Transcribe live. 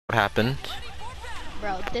What happened?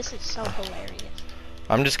 Bro, this is so hilarious.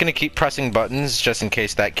 I'm just gonna keep pressing buttons just in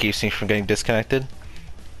case that keeps me from getting disconnected.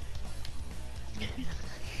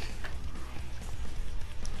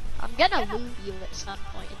 I'm gonna lose you at some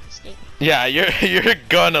point in this game. Yeah, you're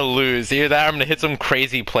gonna lose. Either that or I'm gonna hit some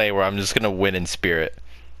crazy play where I'm just gonna win in spirit.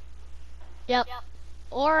 Yep.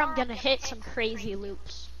 Or I'm gonna hit some crazy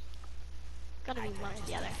loops. Gonna be one or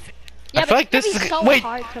the other. Yeah, I feel like this is so wait,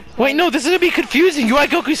 hard to play. wait, no, this is gonna be confusing. UI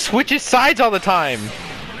Goku switches sides all the time.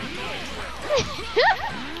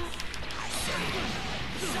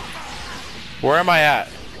 Where am I at?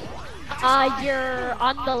 You're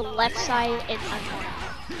on the left side in unknown.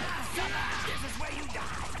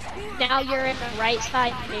 Now you're in the right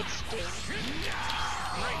side midstream.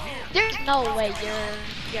 There's no way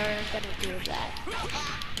you're gonna do that.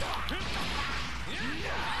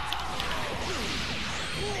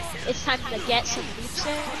 It's time to get some loops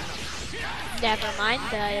in. Never mind,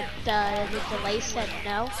 the delay said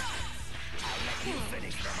no.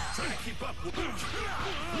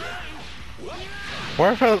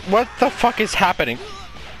 What the fuck is happening?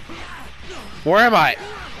 Where am I?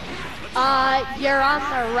 You're on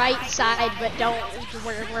the right side, but don't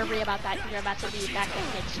worry about that. You're about to be back in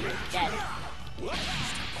midstream dead.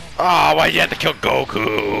 Oh, why you have to kill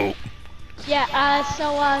Goku? Yeah,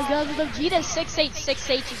 so Vegeta's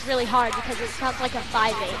 6H is really hard because it sounds like a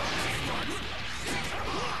 5H.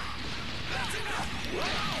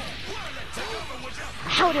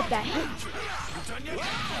 How did that hit?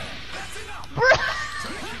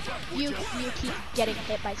 You keep getting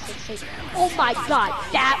hit by 6H. Oh my god,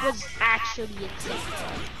 that was actually insane.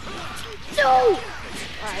 No!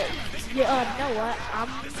 Alright, yeah, you know what? I'm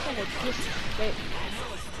gonna just wait.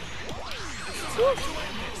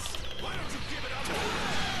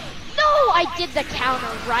 No! I did the counter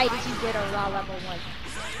right as you did a raw level 1.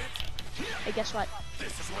 Hey, guess what?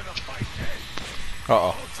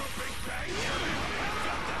 Uh-oh.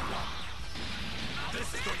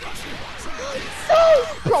 No!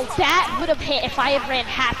 Bro, that would have hit if I had ran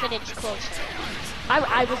half an inch closer.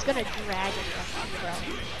 I was gonna drag it, bro.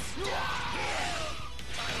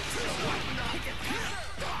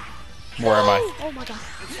 Where am I? Oh my god.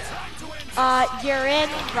 You're in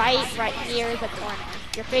right near the corner.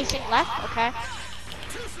 You're facing left, okay?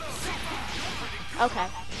 Okay.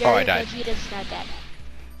 Oh, I died. Vegeta's not dead.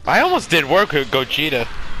 I almost did work with Gogeta.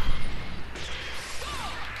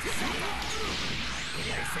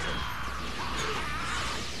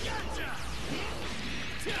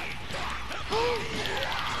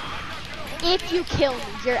 If you kill me,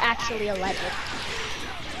 you're actually a legend.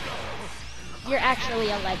 You're actually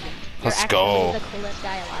a legend. You're Let's go. The coolest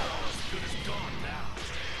guy alive.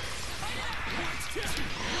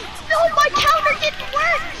 No, my counter didn't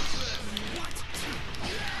work!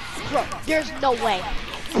 Bro, there's no way.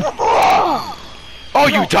 Oh, Bro,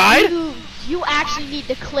 you died? You actually need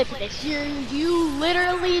to clip this. You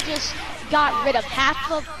literally just got rid of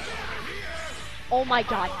half of... Oh my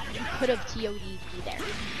god, you could have TOD'd me there.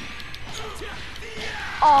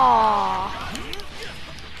 Aww.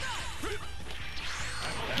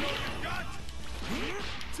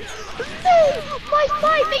 No! My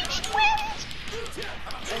 5H wins!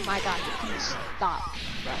 Oh my god, please stop.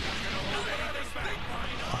 Bro.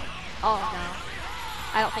 Oh no.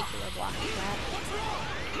 I don't think you were blocking that.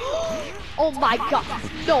 Oh my god,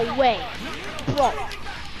 no way. Bro.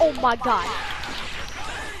 Oh my god.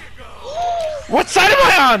 What side am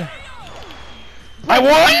I on? Bro, I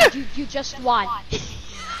won? You just won.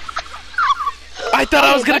 I thought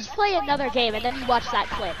I was gonna. Let's play another game and then you watch that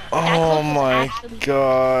clip. Oh my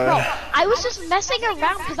god. Bro, I was just messing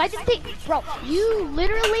around because I didn't think, bro, you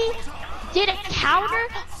literally did a counter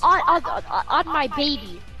on my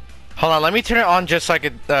baby. Hold on, let me turn it on just so I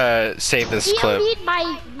could save this clip. TOD'd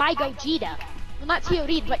my Gogeta. Well, not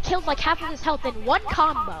TOD'd, but killed like half of his health in one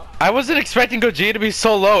combo. I wasn't expecting Gogeta to be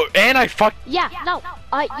so low, and I fucked. Yeah, no,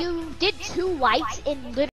 you did 2 lights in literally